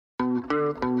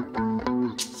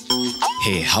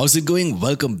Hey, how's it going?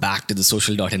 Welcome back to the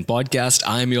Social.in podcast.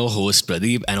 I'm your host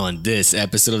Pradeep, and on this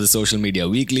episode of the Social Media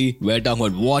Weekly, we're talking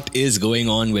about what is going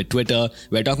on with Twitter,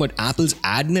 we're talking about Apple's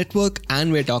ad network,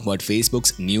 and we're talking about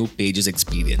Facebook's new Pages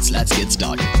experience. Let's get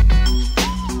started.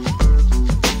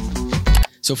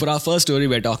 So for our first story,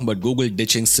 we're talking about Google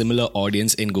ditching similar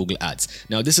audience in Google Ads.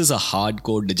 Now, this is a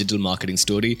hardcore digital marketing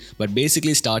story, but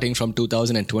basically starting from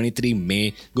 2023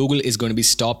 May, Google is going to be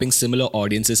stopping similar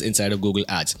audiences inside of Google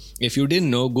Ads. If you didn't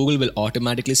know, Google will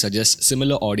automatically suggest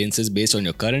similar audiences based on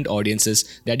your current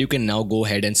audiences that you can now go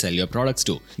ahead and sell your products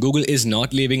to. Google is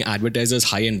not leaving advertisers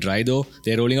high and dry though.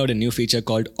 They're rolling out a new feature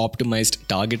called optimized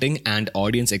targeting and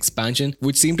audience expansion,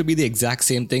 which seem to be the exact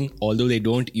same thing, although they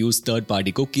don't use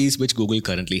third-party cookies, which Google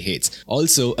currently hates.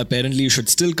 Also, apparently you should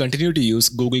still continue to use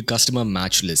Google customer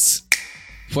match lists.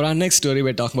 For our next story,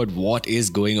 we're talking about what is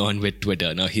going on with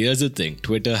Twitter. Now, here's the thing.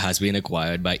 Twitter has been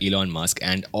acquired by Elon Musk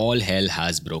and all hell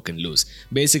has broken loose.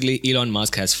 Basically, Elon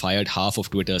Musk has fired half of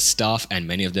Twitter's staff and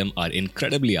many of them are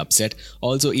incredibly upset.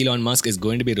 Also, Elon Musk is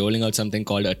going to be rolling out something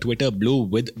called a Twitter Blue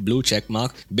with blue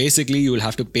checkmark. Basically, you will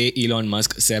have to pay Elon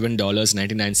Musk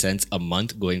 $7.99 a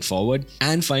month going forward.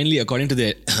 And finally, according to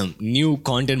their new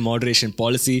content moderation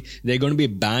policy, they're going to be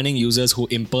banning users who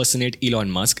impersonate Elon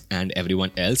Musk and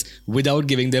everyone else without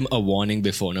giving them a warning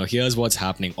before. Now, here's what's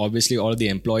happening. Obviously, all of the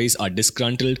employees are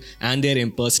disgruntled and they're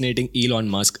impersonating Elon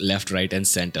Musk left, right, and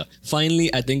center.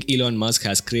 Finally, I think Elon Musk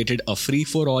has created a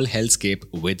free-for-all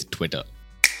hellscape with Twitter.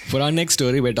 For our next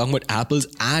story, we're talking about Apple's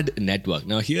ad network.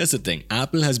 Now, here's the thing.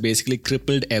 Apple has basically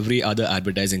crippled every other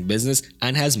advertising business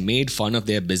and has made fun of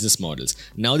their business models.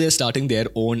 Now they're starting their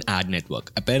own ad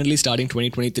network. Apparently, starting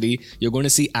 2023, you're going to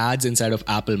see ads inside of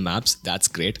Apple Maps. That's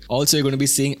great. Also, you're going to be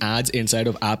seeing ads inside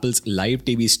of Apple's live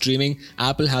TV streaming.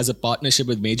 Apple has a partnership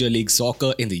with Major League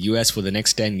Soccer in the US for the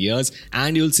next 10 years.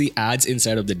 And you'll see ads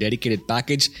inside of the dedicated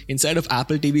package, inside of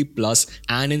Apple TV Plus,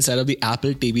 and inside of the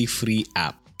Apple TV free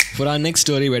app. For our next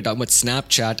story, we're talking about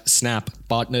Snapchat Snap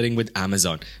partnering with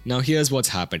Amazon. Now, here's what's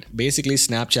happened. Basically,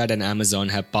 Snapchat and Amazon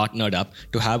have partnered up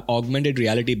to have augmented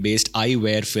reality-based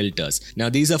eyewear filters. Now,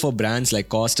 these are for brands like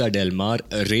Costa Del Mar,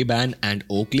 Ray-Ban, and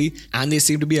Oakley, and they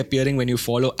seem to be appearing when you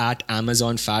follow at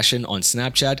Amazon Fashion on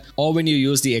Snapchat or when you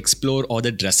use the Explore or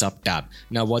the Dress Up tab.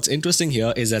 Now, what's interesting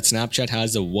here is that Snapchat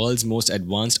has the world's most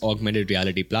advanced augmented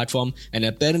reality platform, and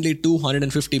apparently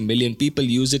 250 million people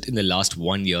used it in the last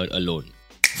 1 year alone.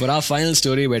 For our final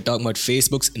story, we're talking about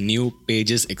Facebook's new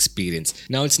Pages experience.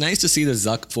 Now, it's nice to see the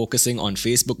Zuck focusing on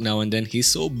Facebook now and then. He's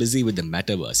so busy with the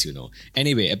metaverse,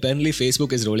 Anyway, apparently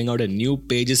Facebook is rolling out a new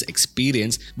Pages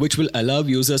experience which will allow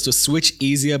users to switch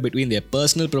easier between their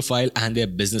personal profile and their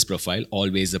business profile,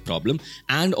 always the problem.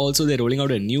 And also they're rolling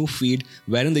out a new feed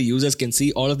wherein the users can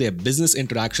see all of their business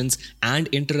interactions and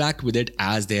interact with it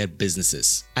as their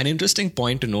businesses. An interesting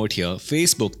point to note here,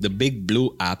 Facebook, the big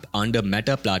blue app under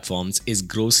Meta platforms, is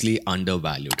grossly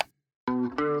undervalued.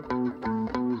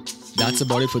 That's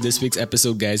about it for this week's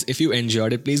episode, guys. If you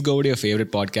enjoyed it, please go over to your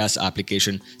favorite podcast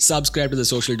application, subscribe to the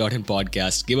Social.in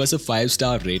podcast, give us a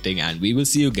 5-star rating, and we will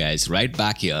see you guys right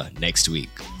back here next week.